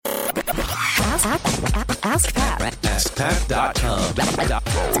Ask Pat. AskPat.com.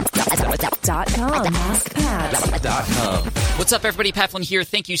 AskPat.com. What's up, everybody? Pat Flynn here.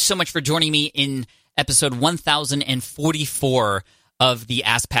 Thank you so much for joining me in episode 1044 of the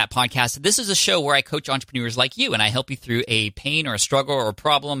Ask Pat podcast. This is a show where I coach entrepreneurs like you, and I help you through a pain or a struggle or a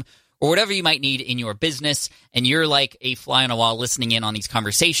problem or whatever you might need in your business. And you're like a fly on a wall listening in on these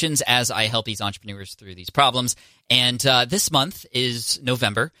conversations as I help these entrepreneurs through these problems. And this month is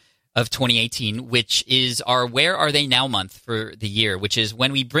November of 2018, which is our Where Are They Now month for the year, which is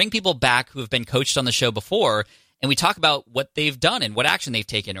when we bring people back who have been coached on the show before, and we talk about what they've done and what action they've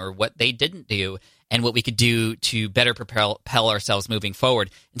taken or what they didn't do and what we could do to better propel ourselves moving forward.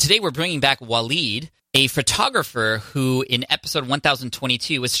 And today we're bringing back Walid, a photographer who in episode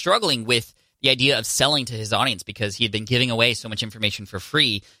 1022 was struggling with the idea of selling to his audience because he had been giving away so much information for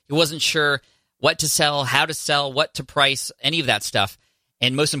free. He wasn't sure what to sell, how to sell, what to price, any of that stuff.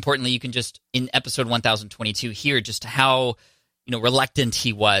 And most importantly, you can just, in episode 1022, hear just how reluctant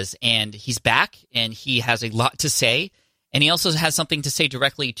he was. And he's back, and he has a lot to say. And he also has something to say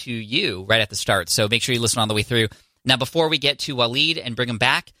directly to you right at the start. So make sure you listen all the way through. Now, before we get to Walid and bring him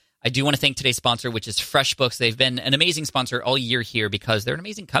back, I do want to thank today's sponsor, which is FreshBooks. They've been an amazing sponsor all year here because they're an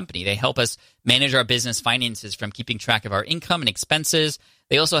amazing company. They help us manage our business finances from keeping track of our income and expenses.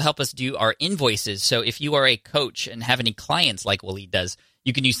 They also help us do our invoices. So if you are a coach and have any clients like Walid does,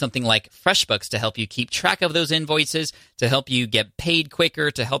 you can use something like FreshBooks to help you keep track of those invoices, to help you get paid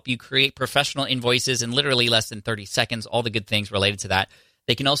quicker, to help you create professional invoices in literally less than 30 seconds, all the good things related to that.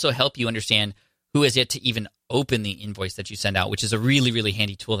 They can also help you understand who has yet to even open the invoice that you send out, which is a really, really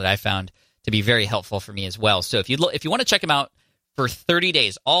handy tool that I found to be very helpful for me as well. So if you want to check them out for 30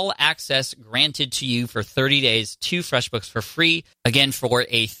 days, all access granted to you for 30 days to FreshBooks for free. Again, for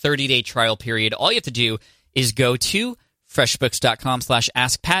a 30-day trial period, all you have to do is go to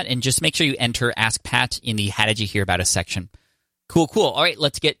freshbooks.com/askpat and just make sure you enter Ask Pat in the How Did You Hear About Us section. Cool. All right,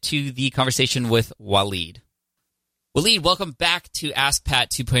 let's get to the conversation with Walid. Walid, welcome back to Ask Pat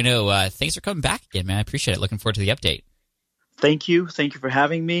 2.0. Thanks for coming back again, man. I appreciate it. Looking forward to the update. Thank you. Thank you for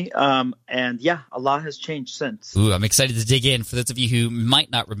having me. And yeah, a lot has changed since. Ooh, I'm excited to dig in. For those of you who might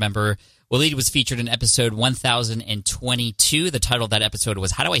not remember, Walid was featured in episode 1022. The title of that episode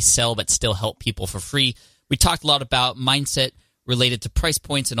was How Do I Sell But Still Help People for Free? We talked a lot about mindset related to price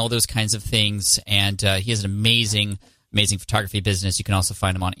points and all those kinds of things. And he has an amazing photography business. You can also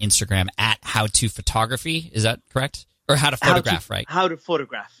find him on Instagram at howtophotography. Is that correct? Or how to photograph, right? How to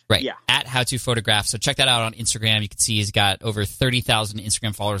photograph. Right. Yeah. At howtophotograph. So check that out on Instagram. You can see he's got over 30,000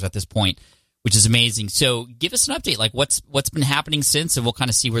 Instagram followers at this point, which is amazing. So give us an update. Like what's been happening since, and we'll kind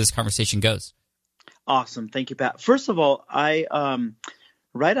of see where this conversation goes. Awesome. Thank you, Pat. First of all,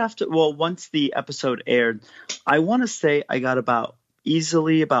 once the episode aired, I want to say I got about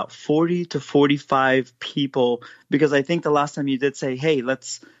 40 to 45 people, because I think the last time you did say, hey,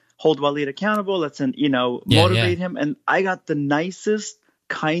 let's hold Walid accountable, let's motivate him. And I got the nicest,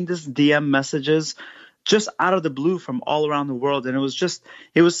 kindest DM messages just out of the blue from all around the world. And it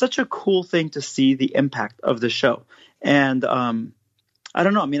was such a cool thing to see the impact of the show. And I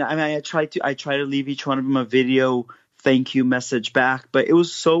don't know. I try to leave each one of them a video thank you message back, but it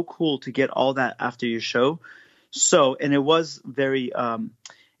was so cool to get all that after your show. So, and it was very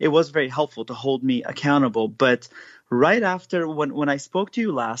helpful to hold me accountable. But right after, when I spoke to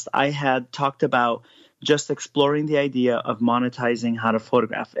you last, I had talked about just exploring the idea of monetizing How to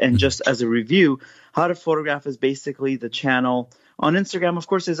Photograph. And just as a review, How to Photograph is basically the channel on Instagram. Of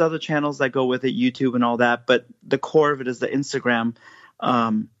course, there's other channels that go with it, YouTube and all that, but the core of it is the Instagram,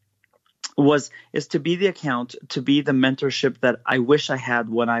 is to be the account, to be the mentorship that I wish I had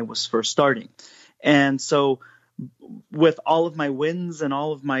when I was first starting. And so with all of my wins and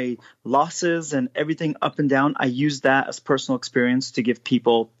all of my losses and everything up and down, I use that as personal experience to give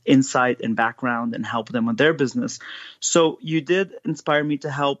people insight and background and help them with their business. So you did inspire me to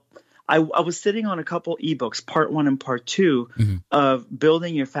help. I was sitting on a couple ebooks, part 1 and part 2, of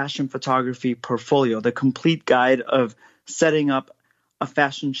building your fashion photography portfolio, the complete guide of setting up a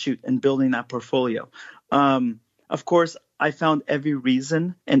fashion shoot and building that portfolio. Of course, I found every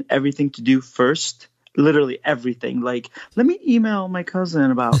reason and everything to do first, literally everything. Like, let me email my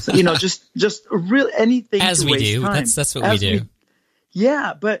cousin about, just really anything. As to we waste do. time. That's what we do.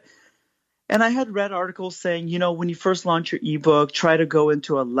 Yeah, and I had read articles saying, when you first launch your ebook, try to go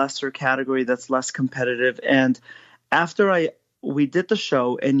into a lesser category that's less competitive. And after we did the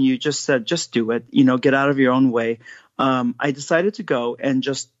show and you just said, just do it, get out of your own way. I decided to go and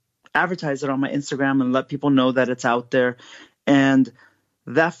just advertise it on my Instagram and let people know that it's out there. And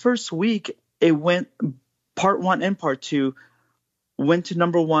that first week, it went part 1 and part 2 went to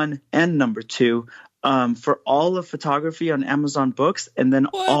number 1 and number 2 for all of photography on Amazon Books, and then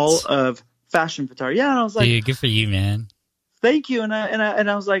all of fashion photography. Yeah, and I was like, dude, good for you, man. Thank you. And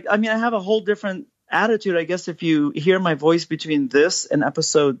I was like, I mean, I have a whole different attitude, I guess, if you hear my voice between this and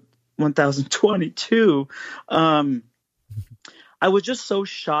episode 1022. I was just so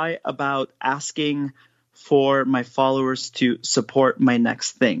shy about asking for my followers to support my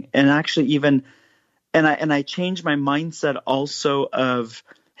next thing. And actually even, and I changed my mindset also of,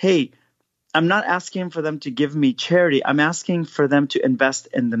 hey, I'm not asking for them to give me charity. I'm asking for them to invest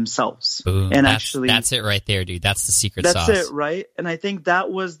in themselves. Boom. And that's it right there, dude. That's the secret sauce. That's it, right? And I think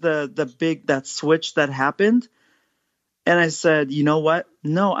that was that switch that happened. And I said, you know what?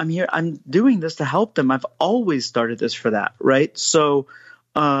 No, I'm here. I'm doing this to help them. I've always started this for that, right? So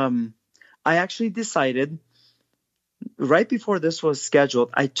I actually decided right before this was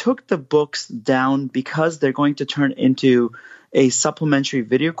scheduled, I took the books down because they're going to turn into a supplementary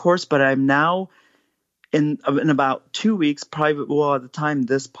video course. But I'm now in about 2 weeks, probably, well, at the time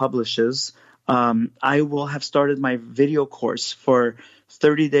this publishes, I will have started my video course for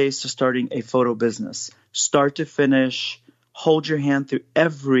 30 days to starting a photo business, start to finish, hold your hand through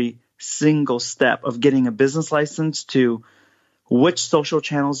every single step of getting a business license, to which social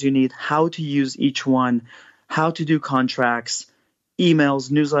channels you need, how to use each one, how to do contracts,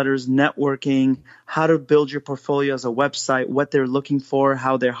 emails, newsletters, networking, how to build your portfolio as a website, what they're looking for,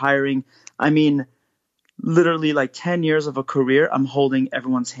 how they're hiring. I mean, literally like 10 years of a career, I'm holding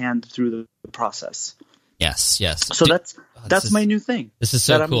everyone's hand through the process. Yes. So that's my new thing. This is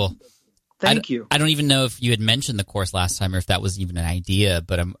so cool. Thank you. I don't even know if you had mentioned the course last time or if that was even an idea,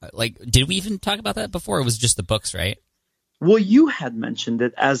 but I'm like, did we even talk about that before? It was just the books, right? Well, you had mentioned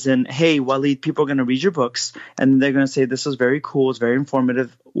it as in, hey, Walid, people are going to read your books and they're going to say, this is very cool. It's very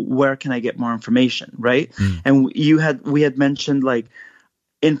informative. Where can I get more information? Right. And we had mentioned like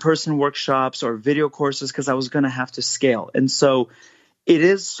in-person workshops or video courses, because I was going to have to scale. And so it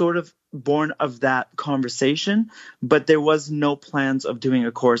is sort of born of that conversation, but there was no plans of doing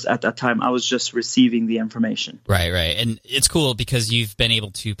a course at that time. I was just receiving the information. Right. And it's cool because you've been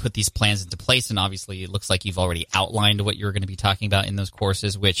able to put these plans into place, and obviously it looks like you've already outlined what you're going to be talking about in those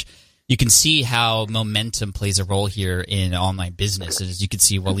courses, which you can see how momentum plays a role here in online business. As you can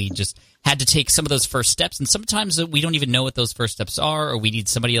see, Walid just had to take some of those first steps, and sometimes we don't even know what those first steps are, or we need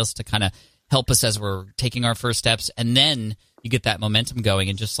somebody else to kind of help us as we're taking our first steps, and then you get that momentum going.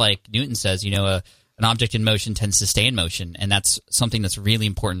 And just like Newton says, an object in motion tends to stay in motion, and that's something that's really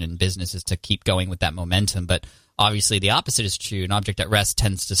important in business, is to keep going with that momentum. But obviously the opposite is true. An object at rest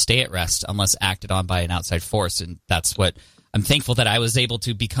tends to stay at rest unless acted on by an outside force, and that's what I'm thankful that I was able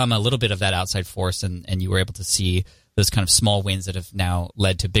to become a little bit of that outside force, and you were able to see those kind of small wins that have now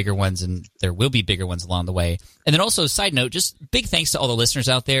led to bigger ones, and there will be bigger ones along the way. And then also, side note, just big thanks to all the listeners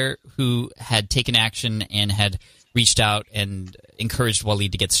out there who had taken action and had reached out and encouraged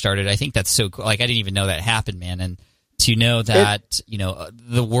Walid to get started. I think that's so cool. Like, I didn't even know that happened, man. And to know that,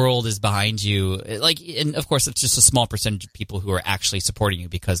 the world is behind you, and of course, it's just a small percentage of people who are actually supporting you,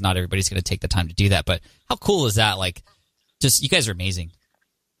 because not everybody's going to take the time to do that. But how cool is that? Like, just, you guys are amazing.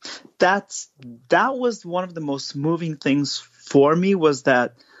 That was one of the most moving things for me, was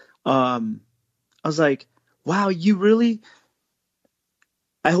that I was like, wow, you really,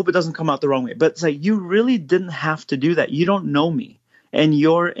 I hope it doesn't come out the wrong way, but it's like, you really didn't have to do that. You don't know me, and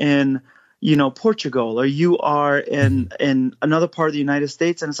you're in, Portugal, or you are in another part of the United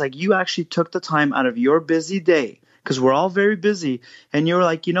States. And it's like, you actually took the time out of your busy day, because we're all very busy. And you're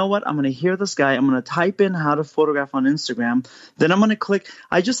like, you know what? I'm going to hear this guy. I'm going to type in how to photograph on Instagram. Then I'm going to click.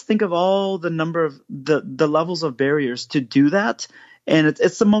 I just think of all the number of the levels of barriers to do that. And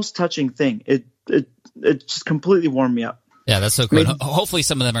it's the most touching thing. It just completely warmed me up. Yeah, that's so cool. Hopefully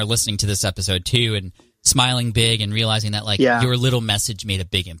some of them are listening to this episode too, and smiling big and realizing that your little message made a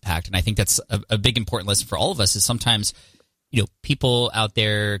big impact. And I think that's a big important lesson for all of us, is sometimes people out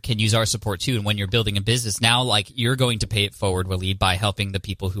there can use our support too. And when you're building a business now, you're going to pay it forward, Walid, by helping the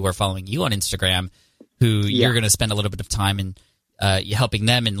people who are following you on Instagram, who you're going to spend a little bit of time in helping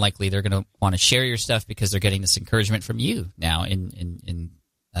them, and likely they're going to want to share your stuff because they're getting this encouragement from you now in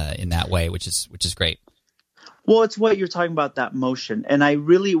that way, which is great. Well, it's what you're talking about, that motion. And I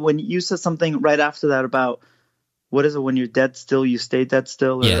really, when you said something right after that about, what is it, when you're dead still, you stay dead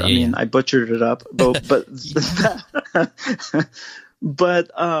still? Or, I butchered it up, but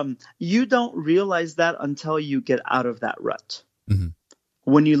you don't realize that until you get out of that rut. Mm-hmm.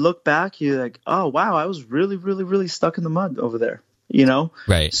 When you look back, you're like, oh, wow, I was really, really, really stuck in the mud over there,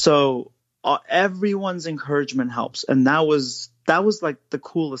 Right. So everyone's encouragement helps. And that was like the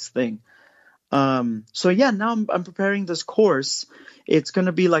coolest thing. So yeah, now I'm preparing this course. It's going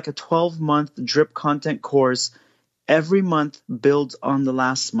to be like a 12-month drip content course. Every month builds on the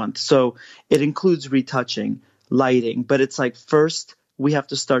last month. So it includes retouching, lighting, but it's like first we have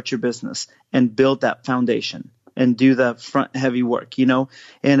to start your business and build that foundation and do the front heavy work, you know?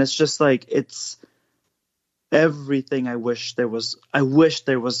 And it's just like, it's everything I wish there was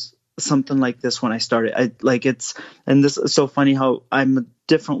something like this when I started. And this is so funny how I'm a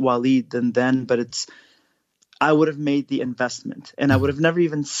different Walid than then, but I would have made the investment, and I would have never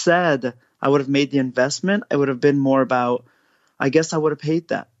even said I would have made the investment. It would have been more about, I guess I would have paid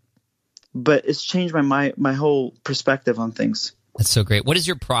that, but it's changed my whole perspective on things. That's so great. What is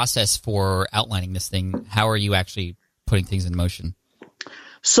your process for outlining this thing? How are you actually putting things in motion?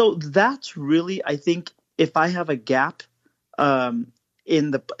 So that's really, I think if I have a gap,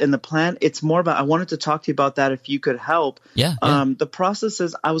 in the plan, it's more about, I wanted to talk to you about that if you could help. Yeah. The process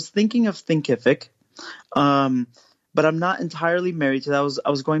is, I was thinking of Thinkific, but I'm not entirely married to that. I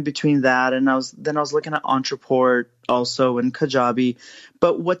was going between that, and I was looking at Entreport also and Kajabi.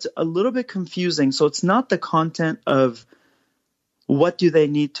 But what's a little bit confusing, so it's not the content of what do they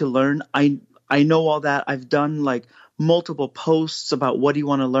need to learn. I know all that. I've done like multiple posts about what do you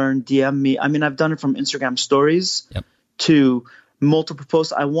want to learn, DM me. I mean, I've done it from Instagram stories to multiple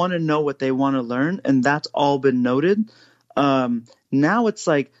posts. I want to know what they want to learn, and that's all been noted. Now it's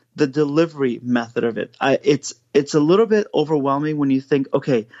like the delivery method of it. It's a little bit overwhelming when you think,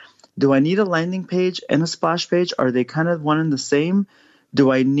 okay, do I need a landing page and a splash page? Are they kind of one and the same?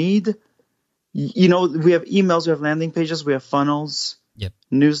 Do I need, we have emails, we have landing pages, we have funnels,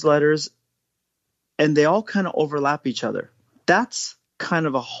 newsletters, and they all kind of overlap each other. That's kind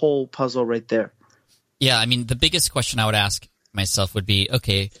of a whole puzzle right there. Yeah, I mean, the biggest question I would ask myself would be,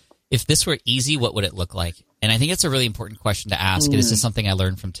 okay, if this were easy, what would it look like? And I think it's a really important question to ask. And this is something I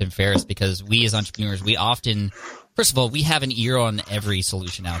learned from Tim Ferriss, because we as entrepreneurs, we often, first of all, we have an ear on every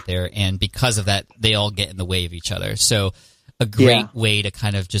solution out there. And because of that, they all get in the way of each other. So a great way to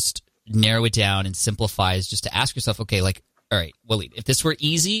kind of just narrow it down and simplify is just to ask yourself, okay, like, all right, Walid, if this were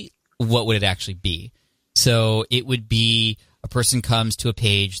easy, what would it actually be? So it would be a person comes to a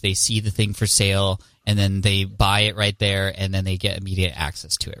page, they see the thing for sale, and then they buy it right there, and then they get immediate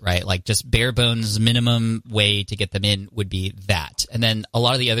access to it, right? Like just bare bones minimum way to get them in would be that. And then a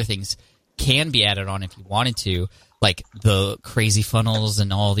lot of the other things can be added on if you wanted to, like the crazy funnels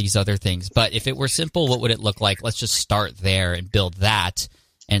and all these other things. But if it were simple, what would it look like? Let's just start there and build that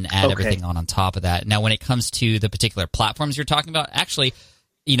and add everything on top of that. Now, when it comes to the particular platforms you're talking about, actually,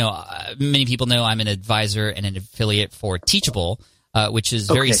 many people know I'm an advisor and an affiliate for Teachable, which is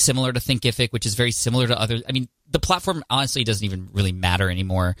very similar to Thinkific, which is very similar to others. I mean, the platform honestly doesn't even really matter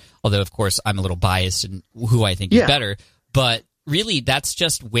anymore, although, of course, I'm a little biased in who I think is better. But really, that's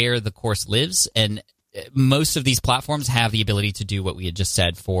just where the course lives, and most of these platforms have the ability to do what we had just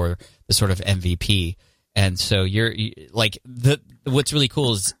said for the sort of MVP. And so what's really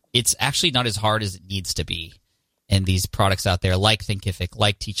cool is it's actually not as hard as it needs to be. And these products out there, like Thinkific,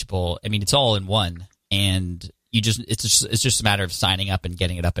 like Teachable, I mean, it's all in one, and it's just a matter of signing up and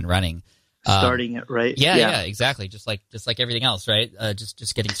getting it up and running, starting it, right? Yeah, exactly. Just like everything else, right?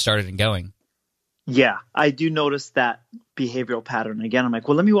 Just getting started and going. Yeah, I do notice that behavioral pattern again. I'm like,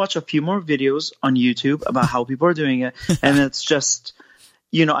 well, let me watch a few more videos on YouTube about how people are doing it, and it's just,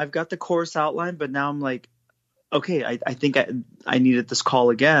 I've got the course outline, but now I'm like, okay, I think I needed this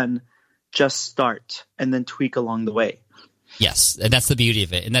call again. Just start and then tweak along the way. Yes, and that's the beauty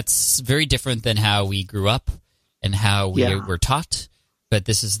of it. And that's very different than how we grew up and how we were taught. But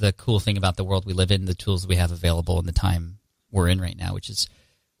this is the cool thing about the world we live in, the tools we have available in the time we're in right now, which is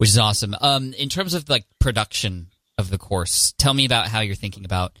awesome. In terms of like production of the course, tell me about how you're thinking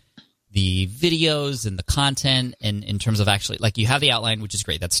about the videos and the content, and in terms of actually, like, you have the outline, which is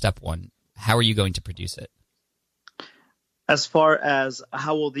great. That's step one. How are you going to produce it? As far as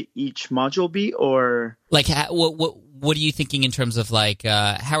how will each module be, or like what are you thinking in terms of like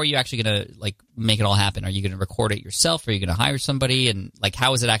how are you actually going to like make it all happen? Are you going to record it yourself? Are you going to hire somebody? And like,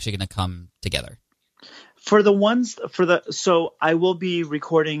 how is it actually going to come together? So I will be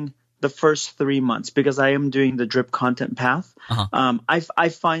recording the first 3 months because I am doing the drip content path. I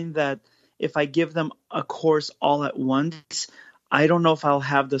find that if I give them a course all at once, I don't know if I'll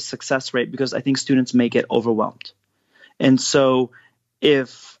have the success rate, because I think students may get overwhelmed. And so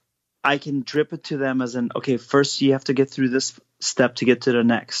if I can drip it to them as okay, first you have to get through this step to get to the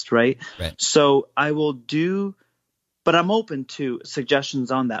next, right? So I will but I'm open to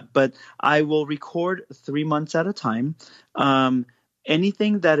suggestions on that. But I will record 3 months at a time.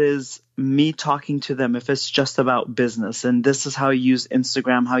 anything that is me talking to them, if it's just about business and this is how you use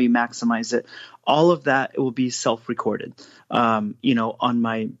Instagram, how you maximize it, all of that, it will be self-recorded, on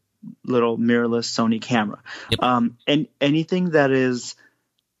my little mirrorless Sony camera. Yep. And anything that is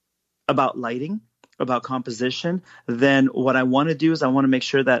about lighting, about composition, then what I want to do is I want to make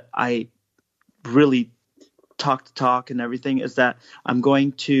sure that I really talk the talk and everything, is that I'm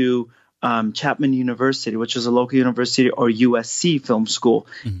going to Chapman University, which is a local university, or USC Film School,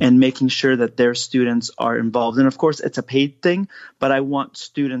 and making sure that their students are involved. And of course, it's a paid thing, but I want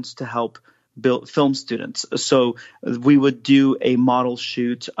students to help build film students. So we would do a model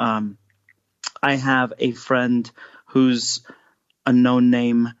shoot. I have a friend who's a known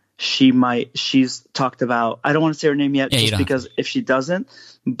name. She's talked about, I don't want to say her name yet, just because if she doesn't,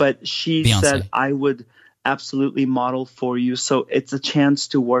 but she Beyonce said, I would absolutely model for you. So it's a chance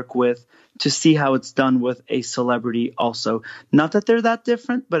to work with, to see how it's done with a celebrity also. Not that they're that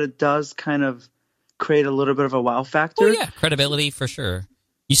different, but it does kind of create a little bit of a wow factor. Oh, yeah, credibility for sure.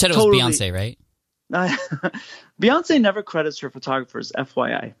 You said it was Beyonce, right? Beyonce never credits her photographers,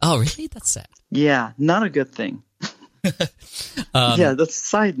 FYI. Oh, really? That's sad. Yeah, not a good thing. Yeah, that's a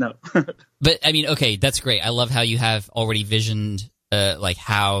side note. But I mean, okay, that's great. I love how you have already visioned like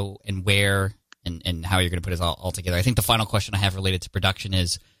how and where and how you're going to put it all together. I think the final question I have related to production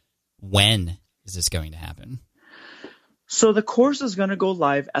is, when is this going to happen? So the course is going to go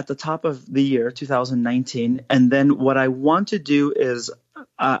live at the top of the year, 2019. And then what I want to do is,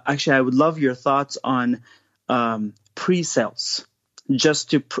 actually, I would love your thoughts on pre-sales,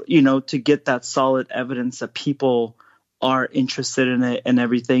 just to get that solid evidence that people are interested in it and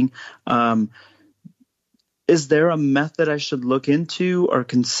everything. Is there a method I should look into or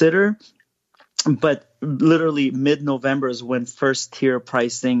consider? But literally mid-November is when first tier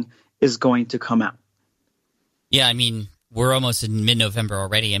pricing is going to come out. Yeah, I mean, we're almost in mid-November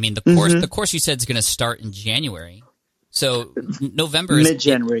already. I mean, the course you said is going to start in January. So November is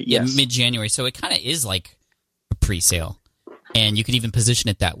mid-January, yes. Yeah, mid-January. So it kind of is like a pre-sale. And you could even position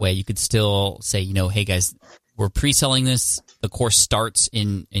it that way. You could still say, hey guys, we're pre-selling this. The course starts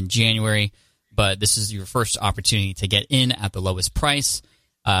in January, but this is your first opportunity to get in at the lowest price.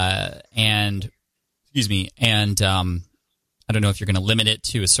 And I don't know if you're going to limit it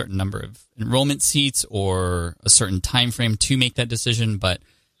to a certain number of enrollment seats or a certain time frame to make that decision, but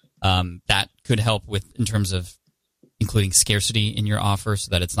that could help in terms of including scarcity in your offer, so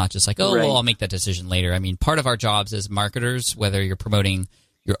that it's not just like, well, I'll make that decision later. I mean, part of our jobs as marketers, whether you're promoting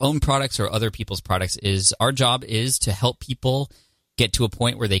your own products or other people's products, is our job is to help people get to a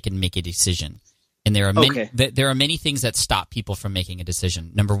point where they can make a decision. And there are many things that stop people from making a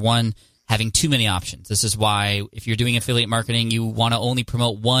decision. Number one, having too many options. This is why if you're doing affiliate marketing, you want to only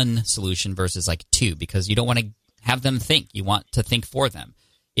promote one solution versus like two, because you don't want to have them think. You want to think for them.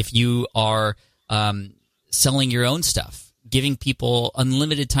 If you are selling your own stuff, giving people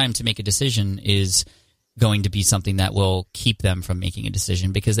unlimited time to make a decision is going to be something that will keep them from making a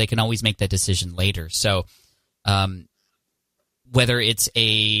decision, because they can always make that decision later. So whether it's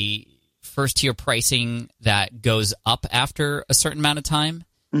a first tier pricing that goes up after a certain amount of time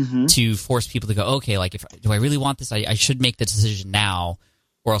to force people to go, okay, like do I really want this? I should make the decision now,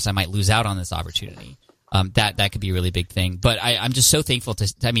 or else I might lose out on this opportunity. That could be a really big thing. But I'm just so thankful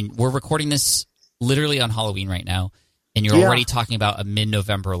we're recording this literally on Halloween right now, and you're already talking about a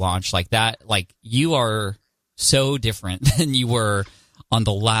mid-November launch like that. Like, you are so different than you were on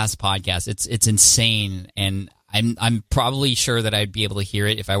the last podcast. It's insane, and I'm probably sure that I'd be able to hear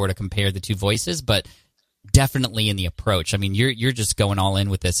it if I were to compare the two voices, but definitely in the approach. I mean, you're just going all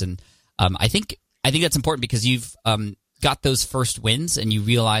in with this, and I think that's important, because you've got those first wins, and you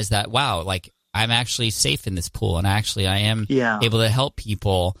realize that, wow, like, I'm actually safe in this pool, and actually I am able to help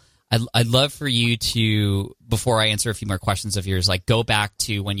people. I'd love for you to, before I answer a few more questions of yours, like, go back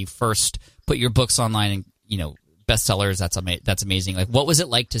to when you first put your books online and, bestsellers. That's amazing. Like, what was it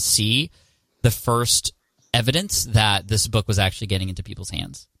like to see the first evidence that this book was actually getting into people's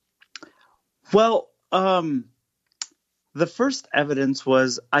hands? Well, the first evidence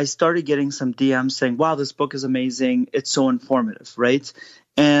was I started getting some DMs saying, wow, this book is amazing. It's so informative, right?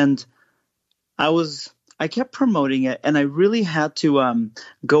 And I kept promoting it, and I really had to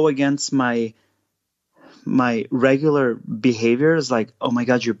go against my regular behavior. Is like, oh my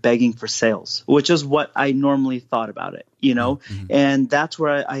God, you're begging for sales, which is what I normally thought about it, And that's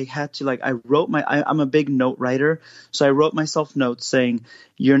where I had to, like, I wrote I'm a big note writer, so I wrote myself notes saying,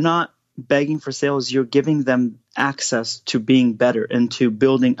 you're not begging for sales, you're giving them access to being better and to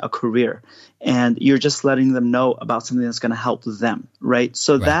building a career, and you're just letting them know about something that's going to help them, right?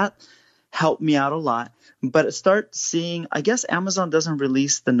 So that helped me out a lot. But start seeing, I guess Amazon doesn't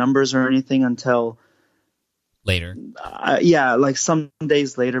release the numbers or anything until later. Like some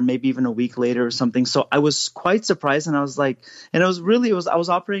days later, maybe even a week later or something. So I was quite surprised, and I was like, and I was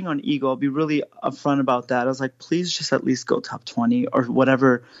operating on ego. I'll be really upfront about that. I was like, please just at least go top 20 or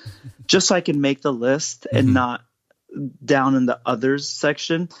whatever, just so I can make the list and not down in the others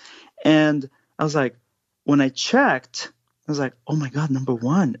section. And I was like, when I checked, I was like, oh my God, number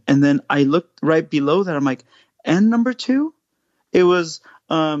 1. And then I looked right below that. I'm like, and number 2? It was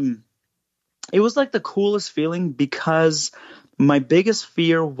like the coolest feeling, because my biggest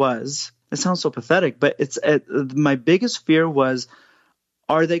fear was, it sounds so pathetic, but my biggest fear was,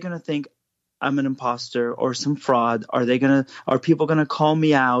 are they going to think I'm an imposter or some fraud? Are people going to call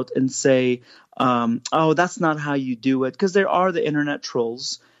me out and say, oh, that's not how you do it? Because there are the internet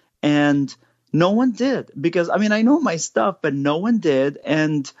trolls, and no one did, because I mean, I know my stuff, but no one did.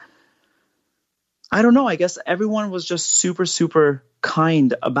 And I don't know, I guess everyone was just super, super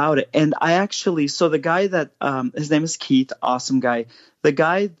kind about it. And I actually, so the guy that, his name is Keith, awesome guy. The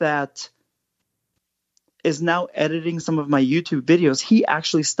guy that is now editing some of my YouTube videos, he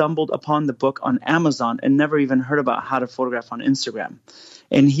actually stumbled upon the book on Amazon and never even heard about how to photograph on Instagram.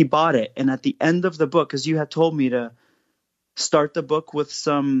 And he bought it. And at the end of the book, because you had told me to start the book with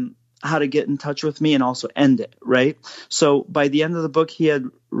some how to get in touch with me and also end it, right? So by the end of the book, he had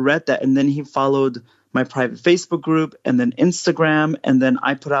read that, and then he followed my private Facebook group and then Instagram, and then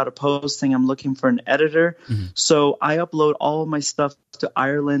I put out a post saying I'm looking for an editor. So I upload all of my stuff to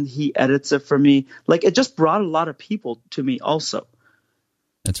Ireland. He edits it for me. Like, it just brought a lot of people to me also.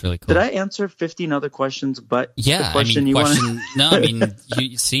 That's really cool. Did I answer 15 other questions? But yeah, the question no, I mean,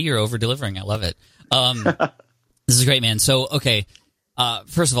 you're over delivering. I love it. This is great, man. So, okay.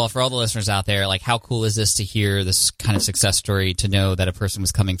 First of all, for all the listeners out there, like, how cool is this to hear this kind of success story, to know that a person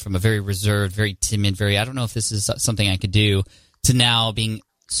was coming from a very reserved, very timid, I don't know if this is something I could do, to now being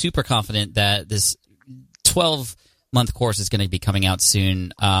super confident that this 12-month course is going to be coming out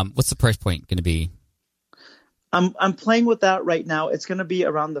soon. What's the price point going to be? I'm playing with that right now. It's going to be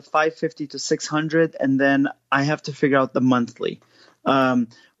around the $550 to $600, and then I have to figure out the monthly.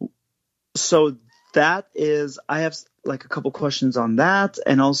 So that is, I have like a couple questions on that.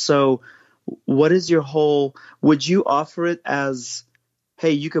 And also, what is your would you offer it as,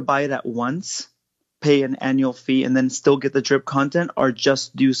 hey, you could buy it at once, pay an annual fee, and then still get the drip content, or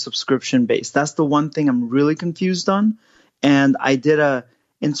just do subscription based? That's the one thing I'm really confused on. And I did a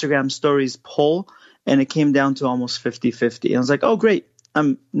Instagram stories poll, and it came down to almost 50-50. And I was like, oh, great.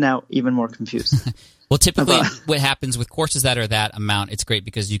 I'm now even more confused. Well, typically what happens with courses that are that amount, it's great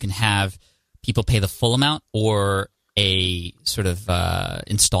because you can have people pay the full amount or a sort of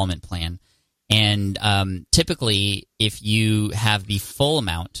installment plan. And typically, if you have the full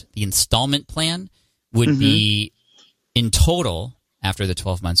amount, the installment plan would be, in total, after the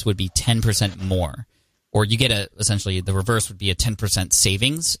 12 months, would be 10% more. Or you get essentially the reverse would be a 10%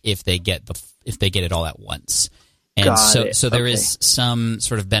 savings if they get it all at once. And so there is some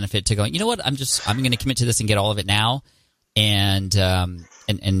sort of benefit to going, you know what, I'm going to commit to this and get all of it now, and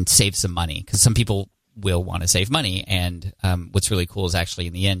save some money, because some people will want to save money. And what's really cool is actually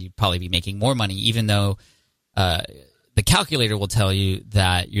in the end you'd probably be making more money, even though the calculator will tell you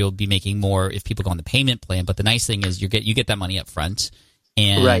that you'll be making more if people go on the payment plan. But the nice thing is you get that money up front,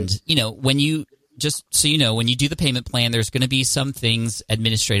 and you know, when you just so you know, when you do the payment plan, there's going to be some things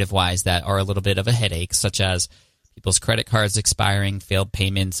administrative wise that are a little bit of a headache, such as people's credit cards expiring, failed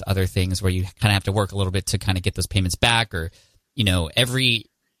payments, other things where you kind of have to work a little bit to kind of get those payments back. Or, you know, every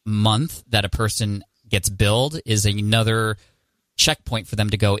month that a person gets billed is another checkpoint for them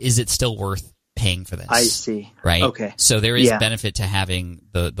to go, is it still worth paying for this? I see. Right? Okay. So there is benefit to having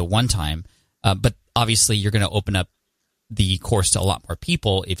the one time, but obviously you're going to open up the course to a lot more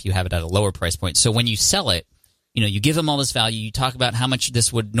people if you have it at a lower price point. So when you sell it, you know, you give them all this value, you talk about how much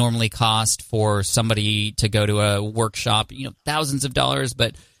this would normally cost for somebody to go to a workshop, you know, thousands of dollars,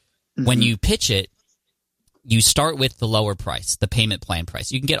 but when you pitch it, you start with the lower price, the payment plan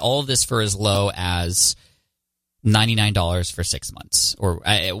price. You can get all of this for as low as $99 for 6 months, or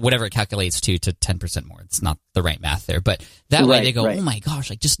whatever it calculates to 10% more. It's not the right math there, but that way they go, oh my gosh,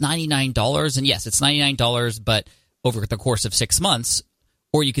 like just $99. And yes, it's $99, but over the course of 6 months.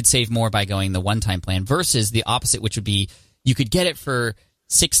 Or you could save more by going the one-time plan, versus the opposite, which would be you could get it for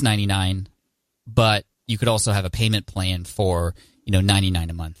 $6.99, but you could also have a payment plan for, you know, $99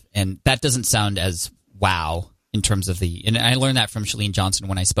 a month. And that doesn't sound as wow in terms of and I learned that from Chalene Johnson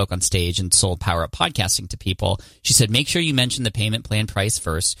when I spoke on stage and sold Power Up Podcasting to people. She said, make sure you mention the payment plan price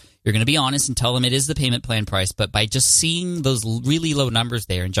first. You're going to be honest and tell them it is the payment plan price, but by just seeing those really low numbers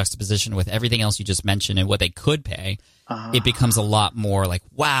there in juxtaposition with everything else you just mentioned and what they could pay, it becomes a lot more like,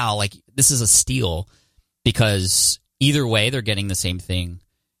 wow, like this is a steal, because either way they're getting the same thing,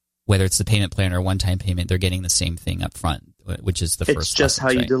 whether it's the payment plan or a one-time payment, they're getting the same thing up front, which is the first. It's just how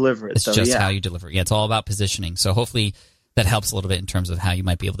you deliver it. It's just how you deliver it. Yeah, it's all about positioning. So hopefully that helps a little bit in terms of how you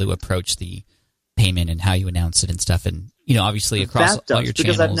might be able to approach the payment and how you announce it and stuff. And, you know, obviously across all your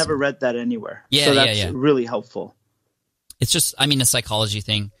channels. Because I've never read that anywhere. Yeah, so that's really helpful. It's just, I mean, a psychology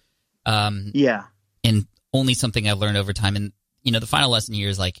thing. Yeah. And only something I've learned over time. And, you know, the final lesson here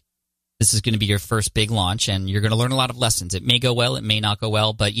is like, this is going to be your first big launch, and you're going to learn a lot of lessons. It may go well, it may not go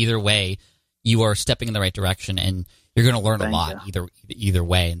well, but either way, you are stepping in the right direction, and you're going to learn a lot either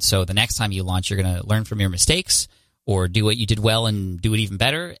way. And so the next time you launch, you're going to learn from your mistakes or do what you did well and do it even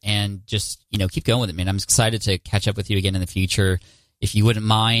better, and just, you know, keep going with it, man. I'm excited to catch up with you again in the future. If you wouldn't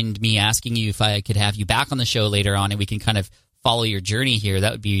mind me asking you if I could have you back on the show later on and we can kind of follow your journey here,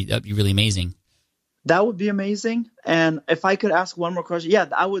 that would be really amazing. That would be amazing. And if I could ask one more question, yeah,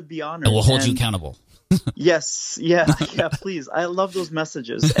 I would be honored. And we'll hold you accountable. Yes. Yeah, please. I love those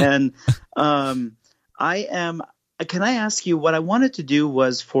messages. And can I ask you, what I wanted to do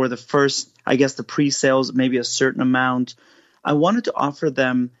was for the first, I guess, the pre-sales, maybe a certain amount, I wanted to offer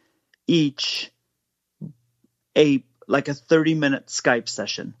them each a 30-minute Skype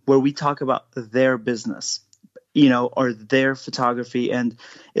session where we talk about their business, you know, or their photography. And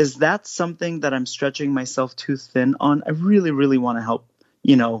is that something that I'm stretching myself too thin on? I really, really want to help,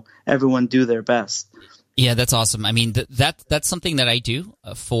 you know, everyone do their best. Yeah, that's awesome. I mean, that's something that I do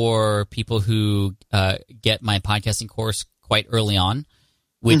for people who get my podcasting course quite early on,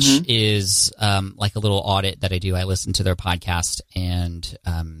 which is like a little audit that I do. I listen to their podcast, and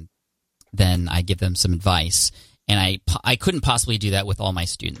then I give them some advice. And I couldn't possibly do that with all my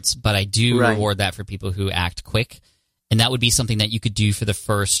students, but I do reward that for people who act quick. And that would be something that you could do for the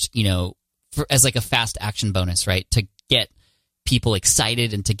first, you know, as like a fast action bonus, right? To get people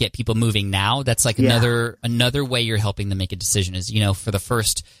excited and to get people moving now. That's like another way you're helping them make a decision is, you know, for the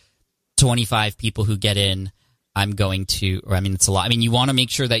first 25 people who get in, I'm going to, or I mean, it's a lot. I mean, you want to make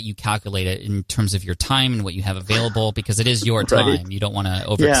sure that you calculate it in terms of your time and what you have available, because it is your time. You don't want to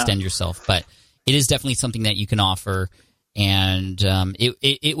overextend yourself, but it is definitely something that you can offer, and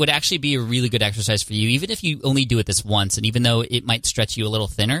it would actually be a really good exercise for you, even if you only do it this once, and even though it might stretch you a little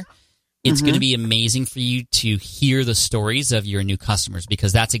thinner, it's going to be amazing for you to hear the stories of your new customers,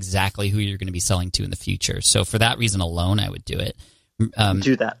 because that's exactly who you're going to be selling to in the future. So for that reason alone, I would do it.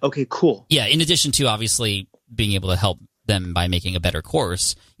 Do that. Okay, cool. Yeah, in addition to obviously being able to help them by making a better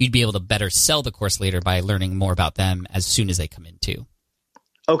course, you'd be able to better sell the course later by learning more about them as soon as they come in too.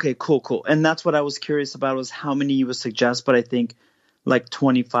 Okay, cool. And that's what I was curious about, was how many you would suggest, but I think like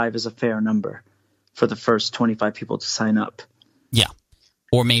 25 is a fair number for the first 25 people to sign up. Yeah.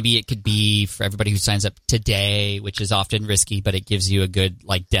 Or maybe it could be for everybody who signs up today, which is often risky, but it gives you a good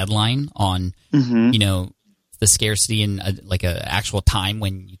like deadline on, you know, the scarcity and like a actual time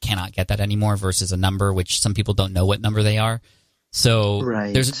when you cannot get that anymore versus a number, which some people don't know what number they are. So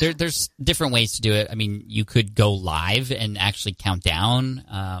there's different ways to do it. I mean, you could go live and actually count down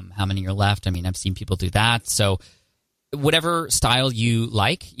how many are left. I mean, I've seen people do that. So whatever style you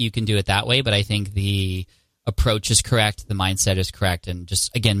like, you can do it that way. But I think the approach is correct, the mindset is correct, and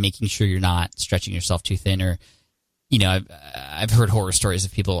just, again, making sure you're not stretching yourself too thin. Or, you know, I've heard horror stories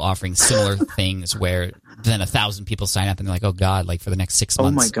of people offering similar things where then 1,000 people sign up and they're like, oh, God, like for the next 6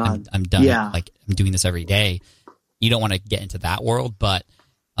 months, oh my God. I'm done. Like I'm doing this every day. You don't want to get into that world, but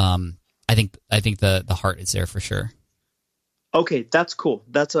I think the heart is there for sure. Okay, that's cool.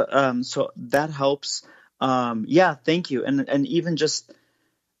 That's so that helps. Yeah, thank you. And even just,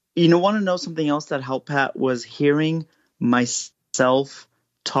 you know, want to know something else that helped, Pat, was hearing myself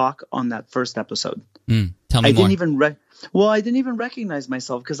talk on that first episode. Tell me more. I didn't even recognize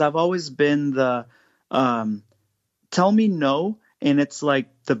myself, because I've always been the tell me no. And it's like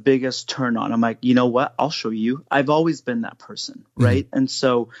the biggest turn on. I'm like, you know what? I'll show you. I've always been that person, right? And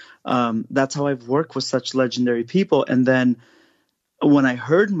so that's how I've worked with such legendary people. And then when I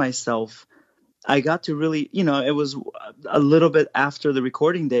heard myself, I got to really, you know, it was a little bit after the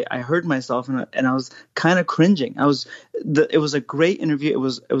recording day. I heard myself and I was kind of cringing. It was a great interview. It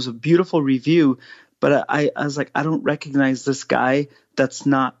was a beautiful review, but I was like, I don't recognize this guy that's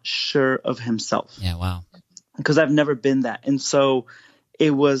not sure of himself. Yeah, wow. Because I've never been that. And so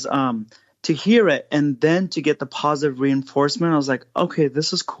it was to hear it and then to get the positive reinforcement. I was like, okay,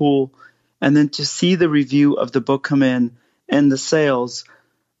 this is cool. And then to see the review of the book come in and the sales,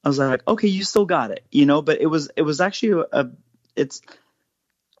 I was like, okay, you still got it, you know. But it was actually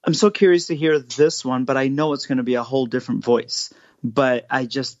I'm so curious to hear this one, but I know it's going to be a whole different voice. But I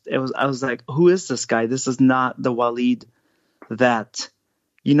was like, who is this guy? This is not the Walid that,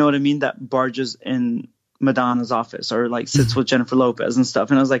 you know what I mean, that barges in Madonna's office or like sits with Jennifer Lopez and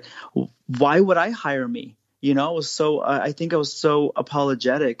stuff. And I was like, why would I hire me? You know, I think I was so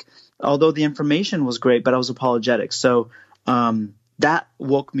apologetic, although the information was great, but I was apologetic. So that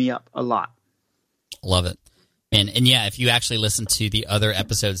woke me up a lot. Love it. And yeah, if you actually listen to the other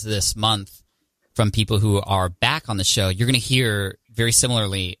episodes this month from people who are back on the show, you're going to hear very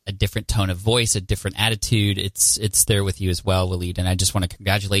similarly a different tone of voice, a different attitude. It's there with you as well, Walid. And I just want to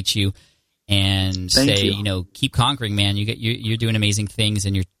congratulate you and say, you know, keep conquering, man. You're doing amazing things,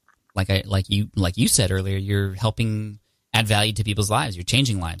 and you're like you said earlier, you're helping add value to people's lives. You're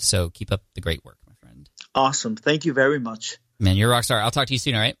changing lives. So keep up the great work, my friend. Awesome. Thank you very much. Man, you're a rock star. I'll talk to you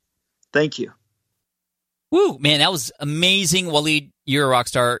soon, all right? Thank you. Woo, man, that was amazing. Walid, you're a rock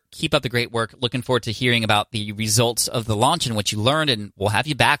star. Keep up the great work. Looking forward to hearing about the results of the launch and what you learned, and we'll have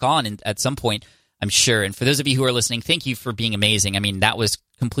you back on at some point, I'm sure. And for those of you who are listening, thank you for being amazing. I mean, that was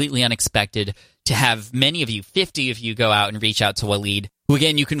completely unexpected to have many of you, 50 of you, go out and reach out to Walid, who,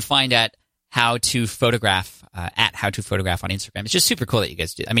 again, you can find at How to Photograph, at How to Photograph on Instagram. It's just super cool that you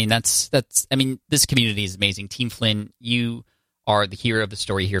guys do. I mean, this community is amazing. Team Flynn, you are the hero of the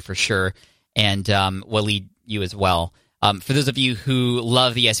story here for sure. And Walid, you as well. For those of you who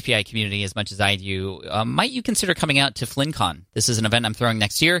love the SPI community as much as I do, might you consider coming out to FlynnCon? This is an event I'm throwing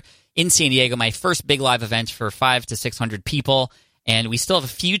next year in San Diego, my first big live event for 500 to 600 people. And we still have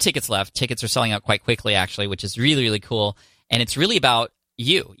a few tickets left. Tickets are selling out quite quickly, actually, which is really, really cool. And it's really about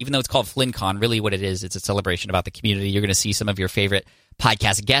you. Even though it's called FlynnCon, really what it is, it's a celebration about the community. You're going to see some of your favorite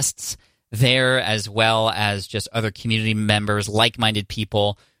podcast guests there, as well as just other community members, like-minded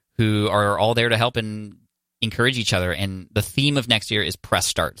people who are all there to help and encourage each other. And the theme of next year is Press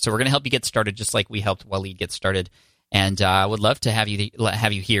Start. So we're going to help you get started just like we helped Walid get started. And I would love to have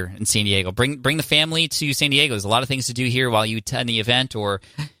you here in San Diego. Bring the family to San Diego. There's a lot of things to do here while you attend the event, or,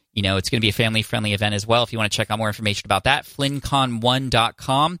 you know, it's going to be a family-friendly event as well. If you want to check out more information about that,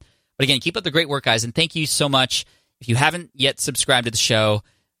 FlynnCon1.com. But again, keep up the great work, guys, and thank you so much. If you haven't yet subscribed to the show,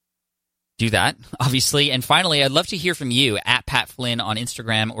 do that, obviously. And finally, I'd love to hear from you at Pat Flynn on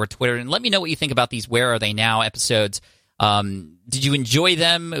Instagram or Twitter, and let me know what you think about these Where Are They Now episodes. Did you enjoy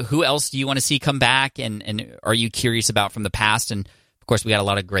them? Who else do you want to see come back? And are you curious about from the past? And, of course, we got a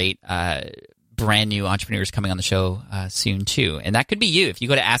lot of great brand new entrepreneurs coming on the show soon, too. And that could be you. If you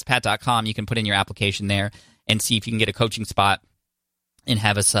go to AskPat.com, you can put in your application there and see if you can get a coaching spot and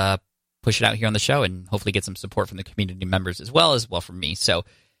have us push it out here on the show and hopefully get some support from the community members as well from me. So,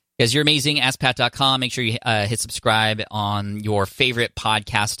 guys, you're amazing. AskPat.com. Make sure you hit subscribe on your favorite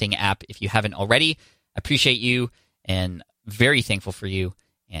podcasting app if you haven't already. I appreciate you and very thankful for you.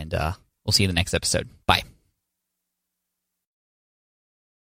 And we'll see you in the next episode. Bye.